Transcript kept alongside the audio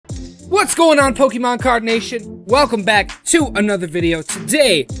What's going on, Pokemon Card Nation? Welcome back to another video.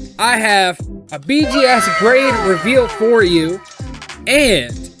 Today, I have a BGS grade reveal for you,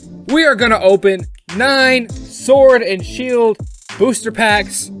 and we are gonna open 9 Sword and Shield booster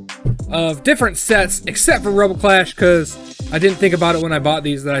packs of different sets, except for Rebel Clash, because I didn't think about it when I bought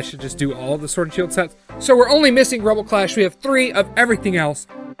these that I should just do all of the Sword and Shield sets. So we're only missing Rebel Clash. We have 3 of everything else,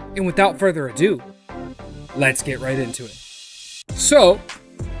 and without further ado, let's get right into it. So,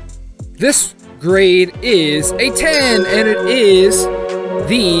 this grade is a 10, and it is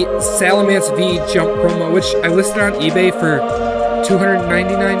the Salamence V Jump promo, which I listed on eBay for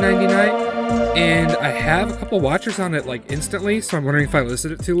 $299.99, and I have a couple watchers on it like instantly, so I'm wondering if I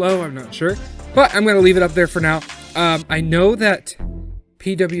listed it too low. I'm not sure, but I'm going to leave it up there for now. I know that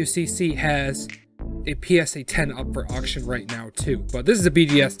PWCC has a PSA 10 up for auction right now too, but this is a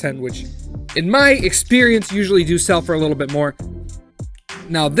BGS 10, which in my experience usually do sell for a little bit more.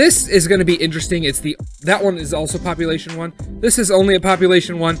 Now this is going to be interesting. That one is also population 1. This is only a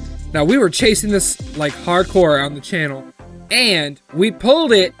population 1. Now we were chasing this like hardcore on the channel, and we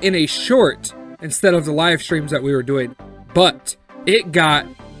pulled it in a short instead of the live streams that we were doing, but it got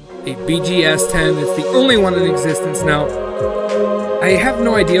a BGS 10. It's the only one in existence now. I have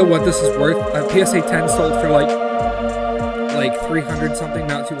no idea what this is worth. A PSA 10 sold for like 300 something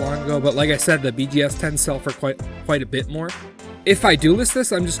not too long ago, but like I said, the BGS 10 sell for quite a bit more. If I do list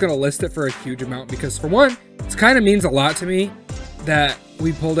this, I'm just going to list it for a huge amount, because for one, it kind of means a lot to me that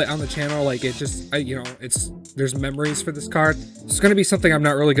we pulled it on the channel. Like, it just, there's memories for this card. It's going to be something I'm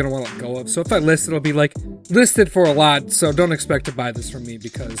not really going to want to let go of. So if I list it, it'll be like listed for a lot. So don't expect to buy this from me,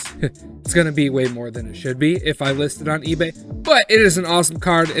 because it's going to be way more than it should be if I list it on eBay. But it is an awesome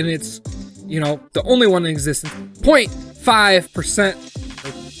card, and it's, the only one in existence. 0.5%,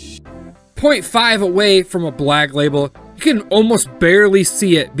 0.5 away from a black label. You can almost barely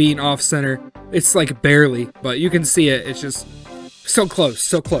see it being off center. It's like barely, but you can see it. It's just so close,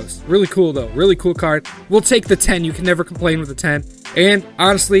 so close. Really cool though, really cool card. We'll take the 10. You can never complain with the 10. And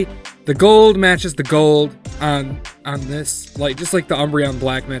honestly, the gold matches the gold on this, just like the Umbreon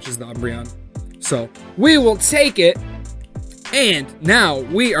black matches the Umbreon. So we will take it. And now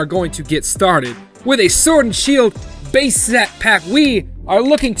we are going to get started with a Sword and Shield base set pack. We are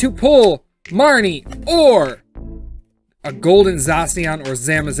looking to pull Marnie or a Golden Zacian or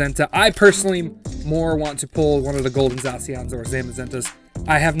Zamazenta. I personally more want to pull one of the Golden Zacians or Zamazentas.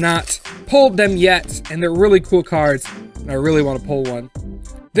 I have not pulled them yet, and they're really cool cards, and I really want to pull one.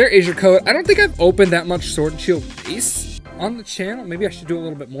 There is your code. I don't think I've opened that much Sword and Shield base on the channel. Maybe I should do a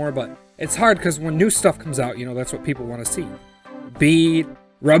little bit more, but it's hard because when new stuff comes out, that's what people want to see. Bead,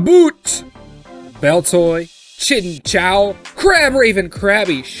 Raboot, Beltoy, Chinchou, Crabraven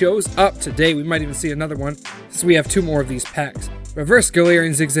Krabby shows up today. We might even see another one, since we have 2 more of these packs. Reverse Galarian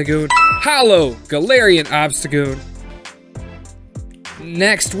Zigzagoon, Hollow Galarian Obstagoon.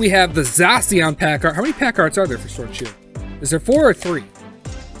 Next, we have the Zacian pack art. How many pack arts are there for Sword and Shield? Is there 4 or 3?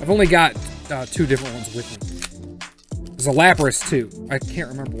 I've only got 2 different ones with me. There's a Lapras too. I can't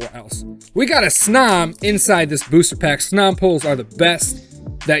remember what else. We got a Snom inside this booster pack. Snom pulls are the best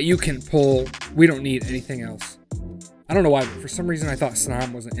that you can pull. We don't need anything else. I don't know why, but for some reason I thought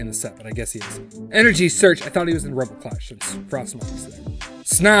Snom wasn't in the set, but I guess he is. Energy Search, I thought he was in Rebel Clash since Frostmoth is there.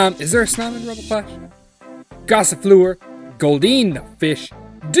 Snom, is there a Snom in Rebel Clash? Gossifleur, Goldeen the Fish,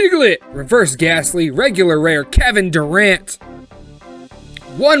 Diglett, Reverse Ghastly, Regular Rare, Kevin Durant.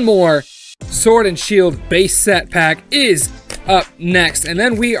 One more Sword and Shield base set pack is up next, and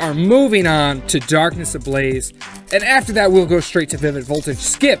then we are moving on to Darkness Ablaze, and after that we'll go straight to Vivid Voltage.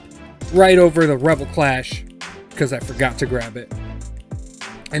 Skip right over the Rebel Clash because I forgot to grab it,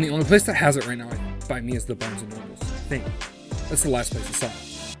 and the only place that has it right now by me is the Barnes & Nobles. I think that's the last place I saw it.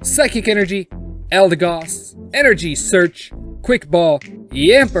 Psychic Energy, Eldegoss, Energy Search, Quick Ball,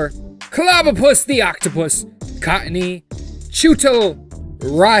 Yamper, Clobopus the Octopus, Cottony, Chutel,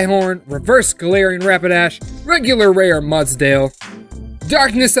 Rhyhorn, Reverse Galarian Rapidash, Regular Rare Mudsdale.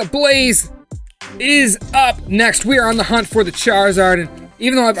 Darkness Ablaze is up next. We are on the hunt for the Charizard, and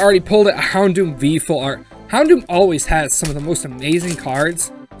even though I've already pulled it, a Houndoom V full art. Houndoom always has some of the most amazing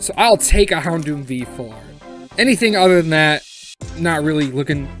cards, so I'll take a Houndoom V full art. Anything other than that, not really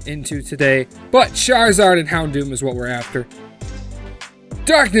looking into today, but Charizard and Houndoom is what we're after.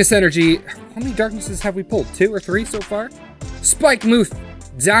 Darkness Energy. How many Darknesses have we pulled? 2 or 3 so far? Spikemuth,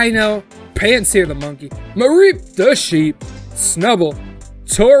 Dino, Pansear the Monkey, Mareep the Sheep, Snubble,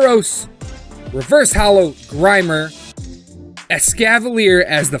 Tauros, Reverse Hollow Grimer, Escavalier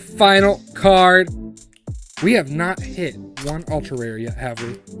as the final card. We have not hit one Ultra Rare yet, have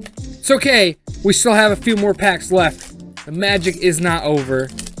we? It's okay. We still have a few more packs left. The magic is not over.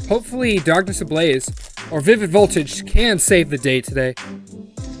 Hopefully Darkness Ablaze or Vivid Voltage can save the day today.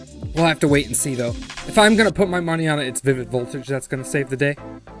 We'll have to wait and see, though. If I'm going to put my money on it, it's Vivid Voltage that's going to save the day.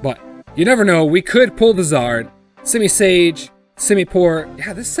 But you never know. We could pull the Zard, Semi-Sage, Semi-Poor.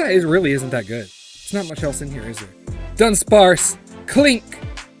 Yeah, this set really isn't that good. There's not much else in here, is there? Dunsparce, Clink,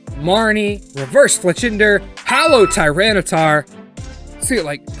 Marnie, Reverse Fletchinder, Hollow Tyranitar. See it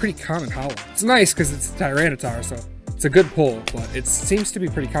like pretty common Hollow. It's nice because it's a Tyranitar, so it's a good pull, but it seems to be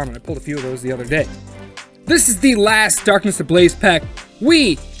pretty common. I pulled a few of those the other day. This is the last Darkness Ablaze pack.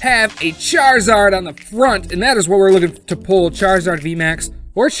 We have a Charizard on the front, and that is what we're looking to pull. Charizard VMAX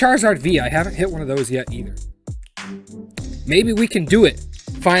or Charizard V. I haven't hit one of those yet either. Maybe we can do it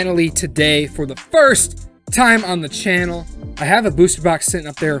finally today for the first time on the channel. I have a booster box sitting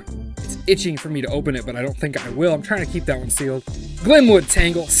up there. It's itching for me to open it, but I don't think I will. I'm trying to keep that one sealed. Glimwood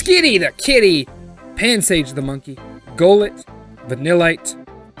Tangle, Skitty the Kitty, Pansage the Monkey, Golett, Vanillite,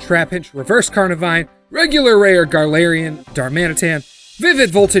 Trapinch, Reverse Carnivine, Regular Rare Galarian, Darmanitan.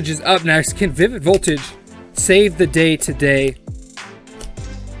 Vivid Voltage is up next. Can Vivid Voltage save the day today?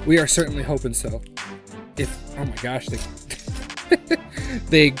 We are certainly hoping so. Oh my gosh,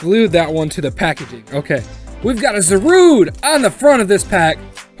 they glued that one to the packaging. Okay, we've got a Zarude on the front of this pack.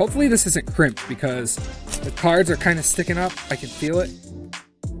 Hopefully this isn't crimped because the cards are kind of sticking up. I can feel it.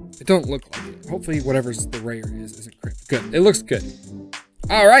 It don't look like it. Hopefully whatever's the rare isn't crimped. Good, it looks good.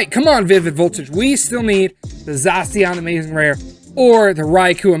 All right, come on, Vivid Voltage. We still need the Zacian Amazing Rare or the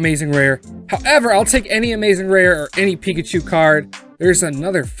Raikou Amazing Rare. However, I'll take any Amazing Rare or any Pikachu card. There's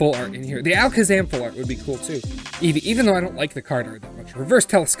another full art in here. The Alakazam full art would be cool too. Even though I don't like the card art that much. Reverse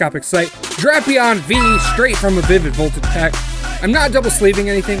Telescopic Sight. Drapion V straight from a Vivid Voltage pack. I'm not double sleeving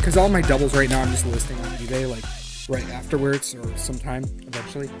anything because all my doubles right now I'm just listing on eBay like right afterwards or sometime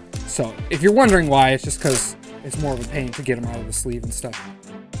eventually. So if you're wondering why, it's just because it's more of a pain to get them out of the sleeve and stuff.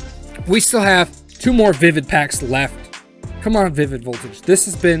 We still have 2 more Vivid packs left. Come on, Vivid Voltage. This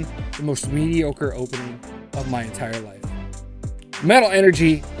has been the most mediocre opening of my entire life. Metal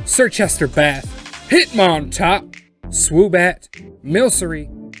Energy, Sirchester Bath, Hitmontop, Swoobat, Milcery,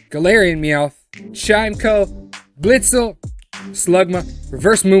 Galarian Meowth, Chimeco, Blitzel, Slugma,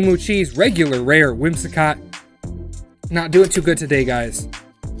 Reverse Moo Cheese, Regular Rare Whimsicott. Not doing too good today, guys.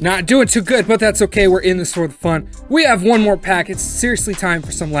 Not doing too good, but that's okay. We're in this for the fun. We have one more pack. It's seriously time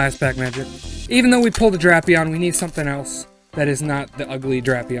for some last pack magic. Even though we pulled a Drapion, we need something else that is not the ugly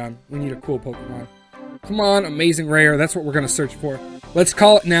Drapion. We need a cool Pokemon. Come on, Amazing Rare. That's what we're going to search for. Let's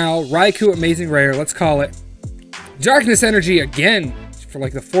call it now. Raikou Amazing Rare. Let's call it. Darkness Energy again for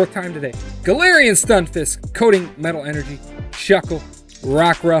like the 4th time today. Galarian Stunfisk, Coating Metal Energy, Shuckle,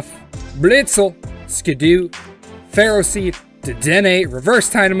 Rockruff, Blitzel, Skidoo, Ferroseed, Dedenne, Reverse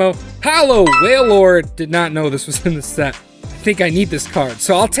Dynamo, Hollow Wailord. Did not know this was in the set. I think I need this card,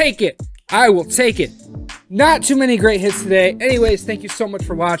 so I'll take it. I will take it. Not too many great hits today. Anyways, thank you so much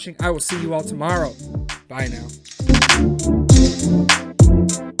for watching. I will see you all tomorrow. Bye now.